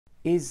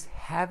Is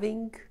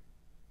having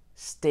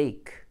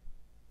steak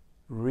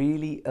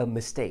really a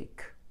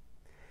mistake?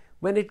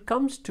 When it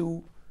comes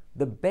to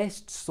the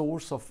best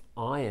source of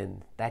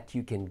iron that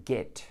you can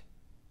get,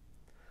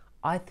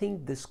 I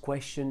think this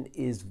question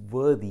is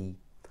worthy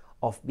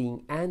of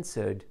being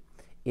answered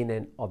in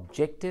an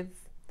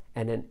objective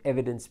and an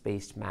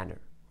evidence-based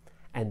manner.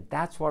 And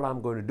that's what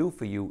I'm going to do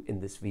for you in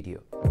this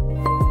video.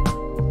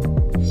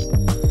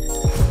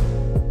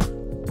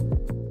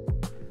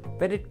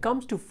 When it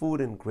comes to food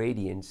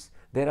ingredients,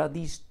 there are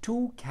these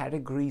two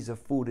categories of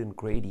food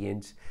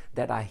ingredients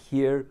that I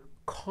hear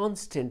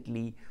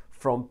constantly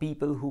from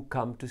people who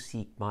come to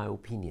seek my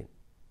opinion.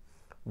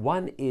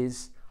 One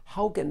is,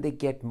 how can they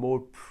get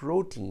more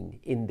protein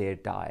in their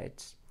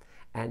diets?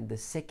 And the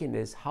second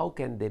is, how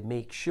can they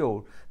make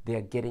sure they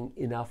are getting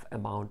enough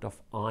amount of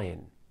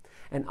iron?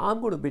 And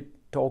I'm going to be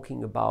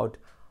talking about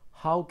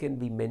how can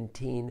we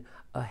maintain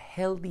a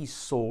healthy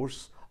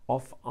source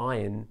of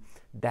iron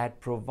that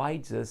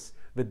provides us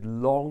with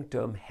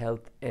long-term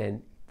health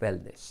and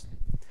wellness.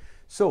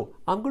 So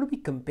I'm going to be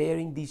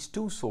comparing these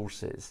two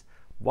sources.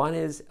 One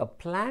is a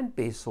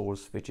plant-based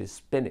source, which is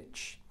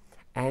spinach,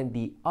 and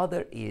the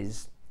other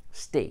is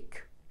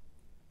steak.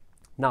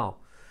 Now,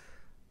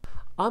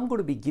 I'm going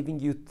to be giving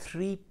you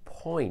 3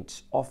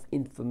 points of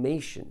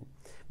information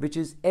which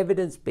is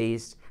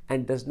evidence-based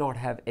and does not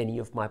have any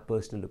of my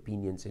personal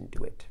opinions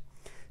into it.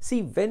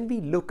 See, when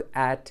we look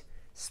at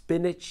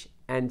spinach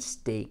and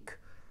steak,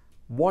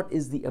 what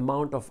is the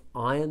amount of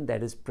iron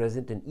that is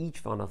present in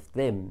each one of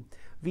them,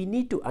 we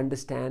need to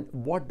understand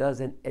what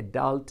does an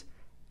adult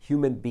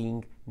human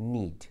being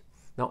need.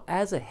 Now,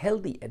 as a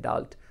healthy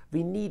adult,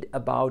 we need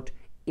about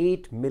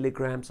 8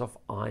 milligrams of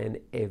iron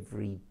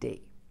every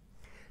day.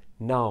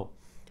 Now,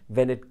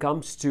 when it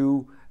comes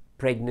to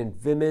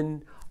pregnant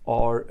women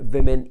or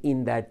women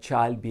in that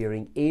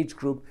childbearing age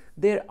group,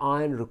 their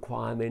iron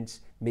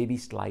requirements may be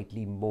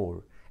slightly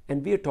more.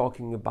 And we are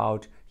talking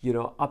about,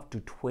 up to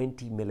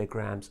 20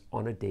 milligrams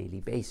on a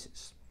daily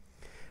basis.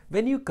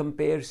 When you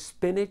compare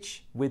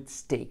spinach with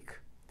steak,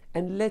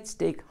 and let's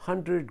take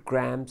 100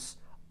 grams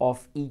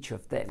of each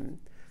of them,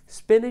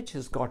 spinach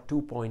has got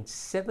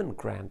 2.7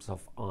 grams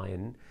of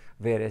iron,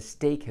 whereas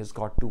steak has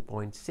got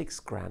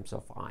 2.6 grams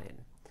of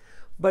iron.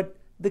 But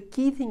the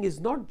key thing is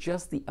not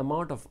just the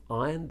amount of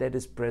iron that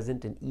is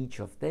present in each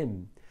of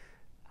them.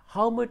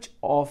 How much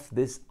of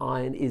this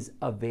iron is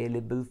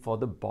available for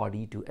the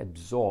body to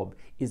absorb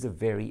is a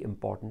very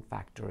important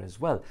factor as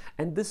well.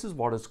 And this is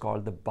what is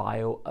called the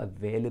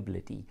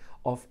bioavailability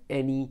of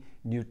any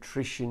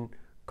nutrition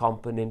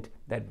component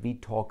that we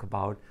talk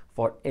about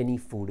for any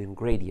food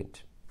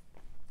ingredient.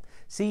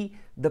 See,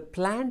 the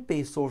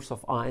plant-based source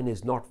of iron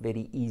is not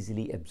very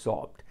easily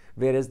absorbed,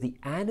 whereas the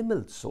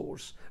animal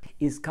source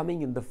is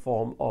coming in the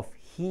form of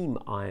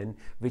heme iron,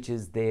 which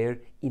is there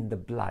in the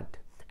blood,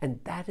 and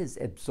that is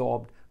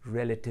absorbed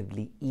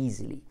relatively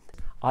easily.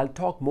 I'll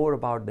talk more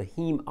about the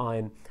heme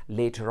iron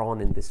later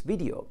on in this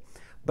video.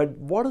 But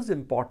what is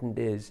important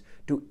is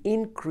to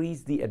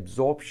increase the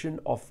absorption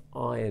of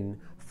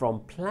iron from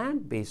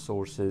plant-based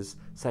sources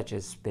such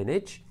as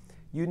spinach.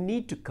 You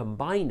need to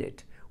combine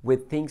it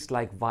with things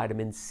like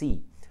vitamin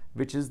C,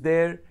 which is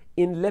there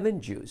in lemon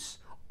juice,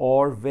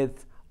 or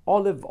with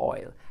olive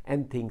oil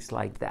and things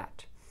like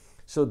that.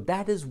 So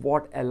that is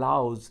what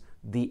allows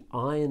the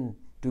iron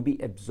to be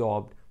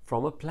absorbed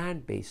from a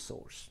plant-based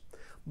source.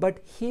 But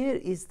here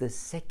is the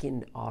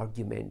second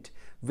argument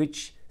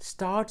which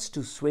starts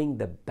to swing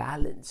the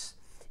balance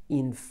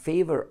in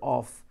favor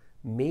of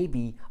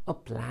maybe a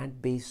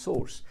plant-based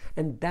source,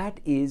 and that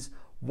is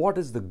what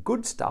is the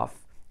good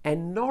stuff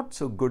and not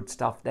so good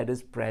stuff that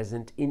is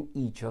present in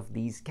each of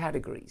these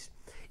categories.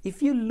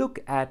 If you look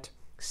at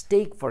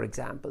steak, for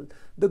example,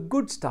 the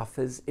good stuff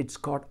is it's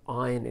got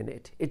iron in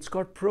it, it's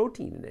got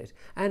protein in it,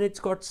 and it's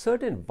got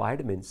certain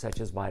vitamins such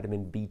as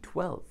vitamin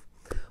B12.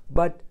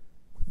 But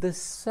the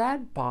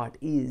sad part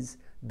is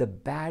the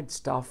bad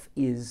stuff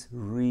is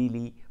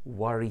really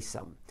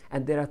worrisome.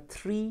 And there are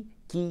 3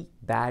 key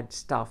bad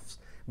stuffs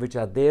which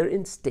are there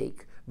in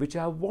steak, which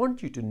I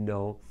want you to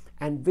know,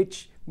 and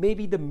which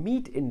maybe the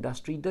meat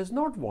industry does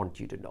not want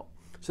you to know.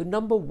 So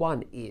number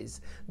 1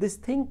 is this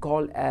thing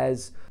called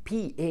as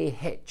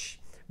PAH,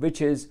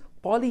 which is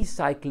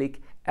polycyclic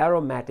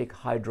aromatic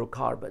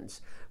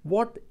hydrocarbons.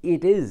 What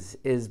it is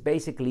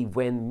basically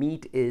when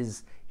meat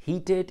is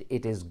heated,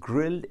 it is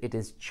grilled, it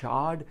is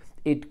charred,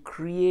 it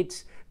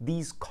creates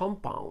these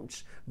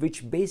compounds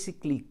which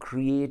basically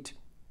create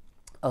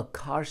a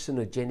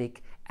carcinogenic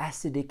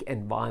acidic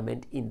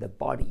environment in the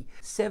body.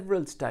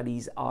 Several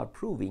studies are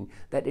proving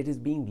that it is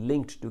being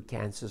linked to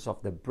cancers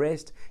of the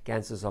breast,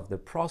 cancers of the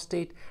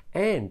prostate,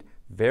 and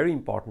very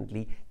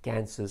importantly,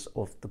 cancers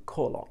of the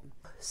colon.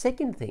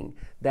 Second thing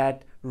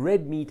that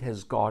red meat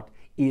has got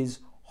is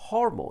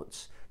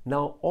hormones.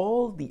 Now,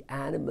 all the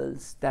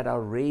animals that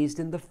are raised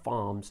in the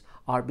farms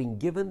are being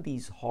given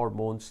these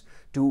hormones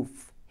to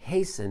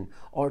hasten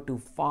or to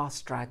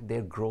fast track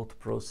their growth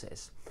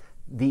process.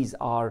 These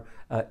are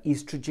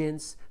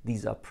estrogens,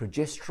 these are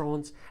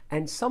progesterones,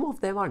 and some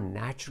of them are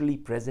naturally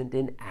present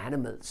in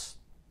animals.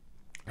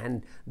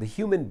 and the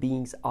human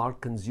beings are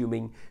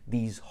consuming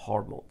these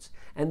hormones.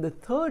 And the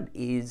third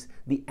is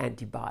the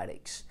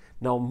antibiotics.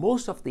 Now,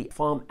 most of the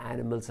farm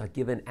animals are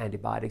given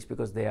antibiotics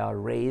because they are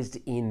raised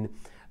in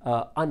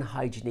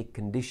unhygienic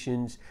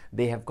conditions.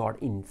 They have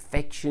got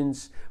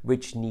infections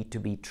which need to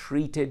be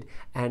treated,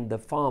 and the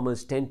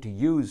farmers tend to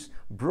use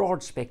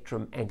broad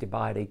spectrum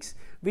antibiotics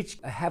which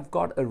have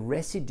got a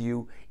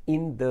residue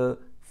in the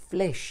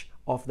flesh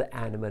of the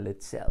animal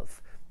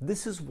itself.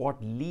 This is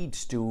what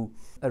leads to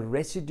a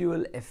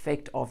residual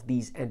effect of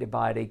these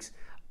antibiotics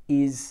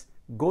is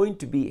going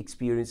to be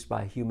experienced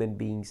by human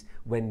beings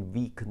when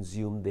we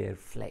consume their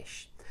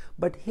flesh.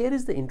 But here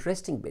is the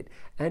interesting bit.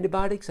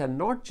 Antibiotics are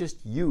not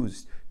just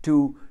used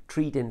to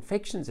treat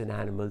infections in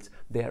animals,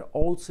 they are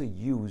also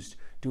used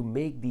to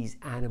make these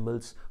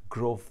animals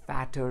grow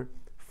fatter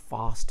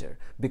faster,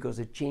 because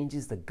it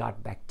changes the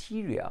gut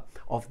bacteria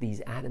of these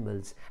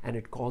animals and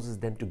it causes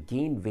them to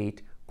gain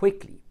weight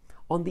quickly.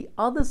 On the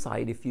other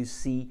side, if you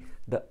see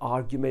the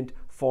argument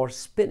for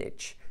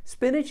spinach,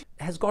 spinach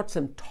has got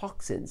some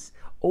toxins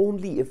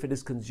only if it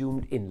is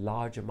consumed in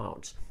large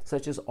amounts,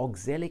 such as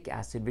oxalic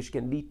acid, which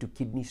can lead to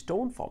kidney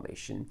stone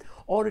formation,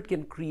 or it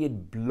can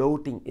create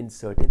bloating in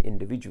certain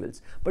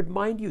individuals. But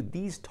mind you,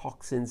 these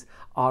toxins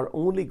are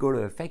only going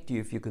to affect you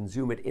if you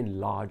consume it in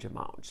large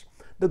amounts.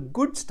 The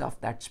good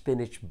stuff that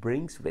spinach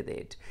brings with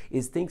it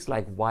is things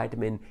like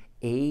vitamin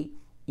A,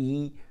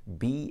 E,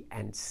 B,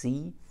 and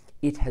C.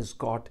 It has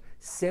got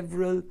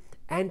several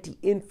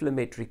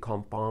anti-inflammatory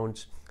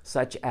compounds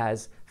such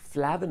as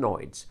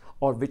flavonoids,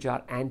 or which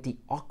are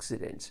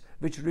antioxidants,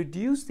 which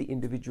reduce the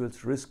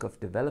individual's risk of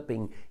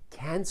developing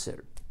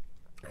cancer,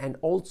 and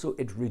also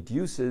it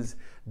reduces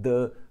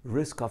the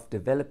risk of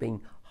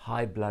developing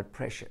high blood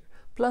pressure.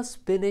 Plus,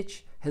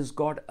 spinach has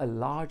got a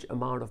large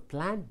amount of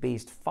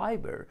plant-based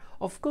fiber.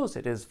 Of course,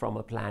 it is from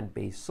a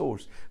plant-based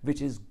source,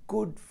 which is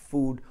good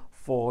food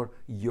for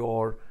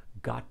your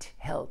gut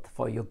health,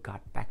 for your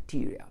gut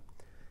bacteria.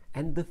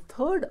 And the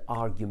third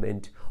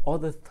argument, or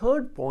the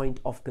third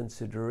point of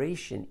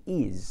consideration,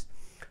 is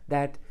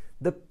that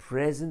the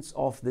presence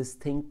of this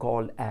thing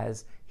called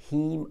as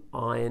heme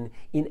iron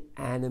in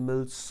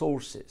animal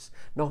sources.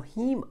 Now,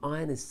 heme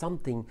iron is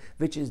something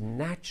which is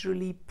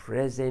naturally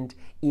present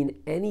in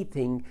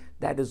anything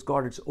that has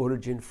got its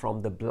origin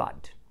from the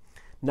blood.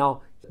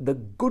 Now, the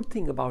good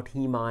thing about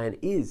heme iron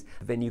is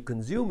when you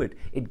consume it,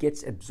 it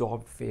gets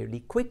absorbed fairly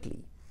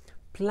quickly.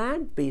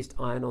 Plant-based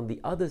iron, on the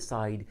other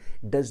side,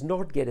 does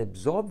not get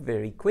absorbed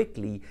very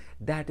quickly.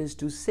 That is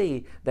to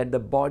say that the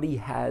body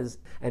has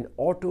an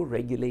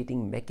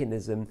auto-regulating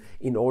mechanism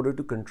in order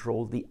to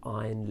control the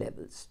iron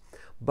levels.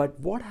 But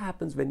what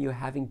happens when you're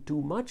having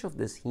too much of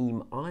this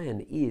heme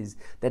iron is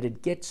that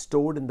it gets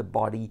stored in the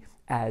body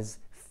as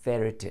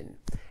ferritin.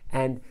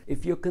 And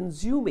if you're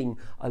consuming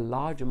a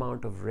large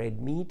amount of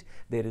red meat,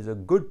 there is a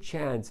good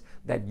chance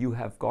that you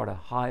have got a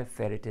high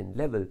ferritin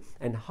level.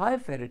 And high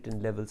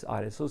ferritin levels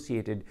are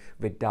associated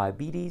with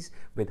diabetes,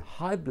 with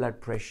high blood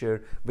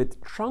pressure,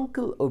 with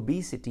truncal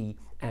obesity,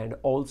 and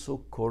also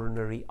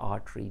coronary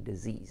artery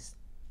disease.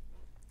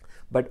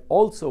 But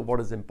also what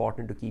is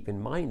important to keep in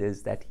mind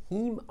is that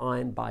heme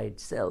iron by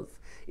itself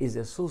is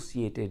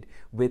associated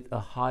with a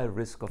high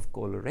risk of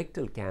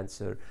colorectal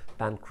cancer,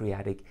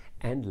 pancreatic,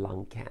 and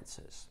lung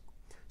cancers.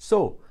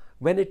 So,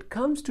 when it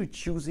comes to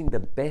choosing the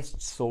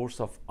best source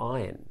of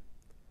iron,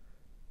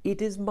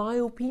 it is my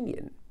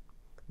opinion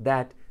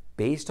that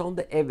based on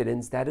the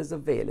evidence that is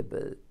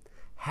available,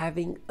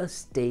 having a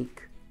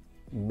steak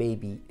may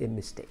be a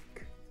mistake.